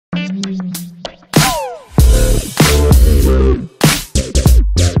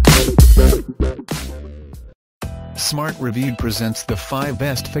Smart Reviewed presents the 5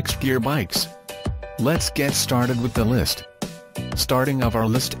 best fixed gear bikes. Let's get started with the list. Starting off our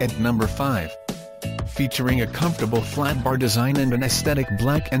list at number 5. Featuring a comfortable flat bar design and an aesthetic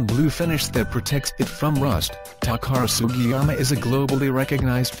black and blue finish that protects it from rust, Takara Sugiyama is a globally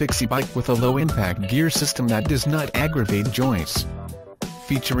recognized fixie bike with a low-impact gear system that does not aggravate joints.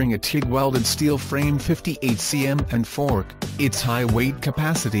 Featuring a TIG-welded steel frame 58 cm and fork, its high weight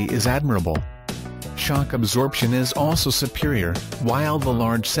capacity is admirable. Shock absorption is also superior, while the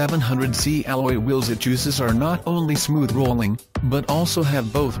large 700C alloy wheels it uses are not only smooth rolling, but also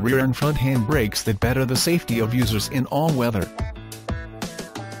have both rear and front hand brakes that better the safety of users in all weather.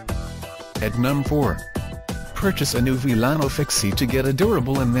 At number 4. Purchase a new Villano Fixie to get a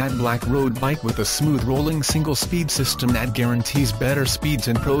durable and matte black road bike with a smooth rolling single-speed system that guarantees better speeds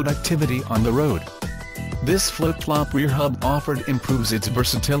and productivity on the road. This flip-flop rear hub offered improves its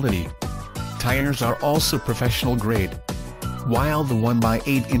versatility. Tires are also professional grade. While the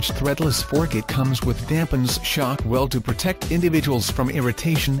 1x8-inch threadless fork it comes with dampens shock well to protect individuals from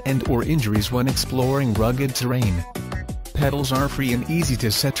irritation and/or injuries when exploring rugged terrain. Pedals are free and easy to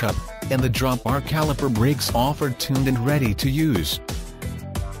set up, and the drop bar caliper brakes offered tuned and ready to use.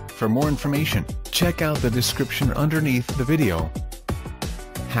 For more information, check out the description underneath the video.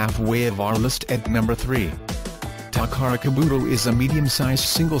 Halfway of our list at number 3. Takara Kabuto is a medium-sized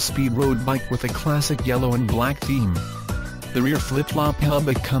single-speed road bike with a classic yellow and black theme. The rear flip-flop hub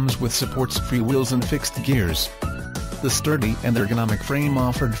it comes with supports free wheels and fixed gears. The sturdy and ergonomic frame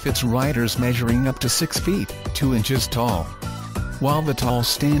offered fits riders measuring up to 6 feet, 2 inches tall. While the tall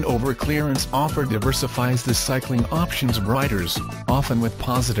stand-over clearance offered diversifies the cycling options of riders, often with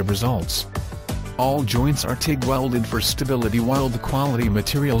positive results. All joints are TIG-welded for stability while the quality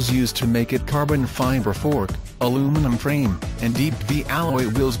materials used to make it carbon fiber fork, aluminum frame, and deep V alloy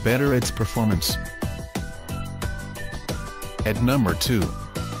wheels better its performance. At number 2.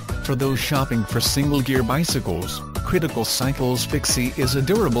 For those shopping for single-gear bicycles, Critical Cycles Fixie is a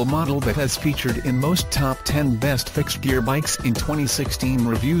durable model that has featured in most top 10 best fixed gear bikes in 2016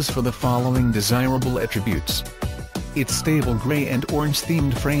 reviews for the following desirable attributes. Its stable gray and orange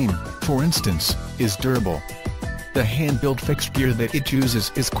themed frame, for instance, is durable. The hand-built fixed gear that it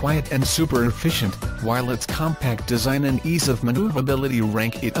uses is quiet and super efficient, while its compact design and ease of maneuverability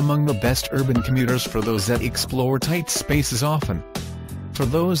rank it among the best urban commuters for those that explore tight spaces often. For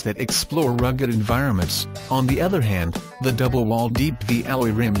those that explore rugged environments, on the other hand, the double-wall deep V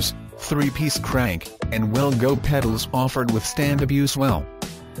alloy rims, 3-piece crank, and well-go pedals offered withstand abuse well.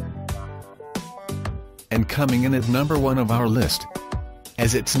 And coming in at number 1 of our list.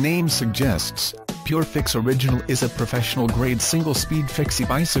 As its name suggests, PureFix Original is a professional-grade single-speed fixie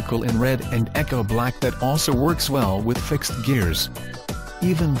bicycle in red and Echo Black that also works well with fixed gears.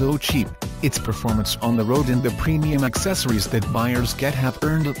 Even though cheap, its performance on the road and the premium accessories that buyers get have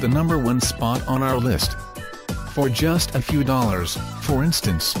earned it the number 1 spot on our list. For just a few dollars, for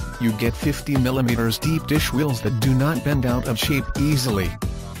instance, you get 50mm deep dish wheels that do not bend out of shape easily.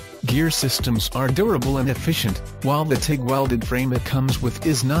 Gear systems are durable and efficient, while the TIG-welded frame it comes with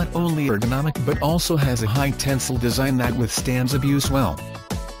is not only ergonomic but also has a high-tensile design that withstands abuse well.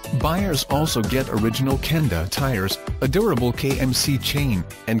 Buyers also get original Kenda tires, a durable KMC chain,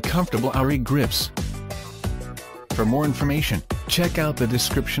 and comfortable Ari grips. For more information, check out the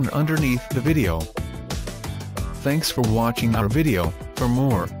description underneath the video. Thanks for watching our video. For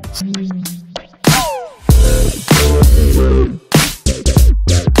more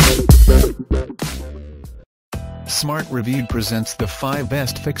Smart Reviewed presents the 5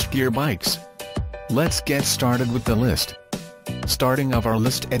 best fixed gear bikes. Let's get started with the list. Starting off our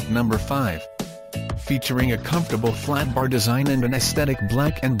list at number 5. Featuring a comfortable flat bar design and an aesthetic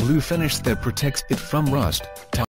black and blue finish that protects it from rust,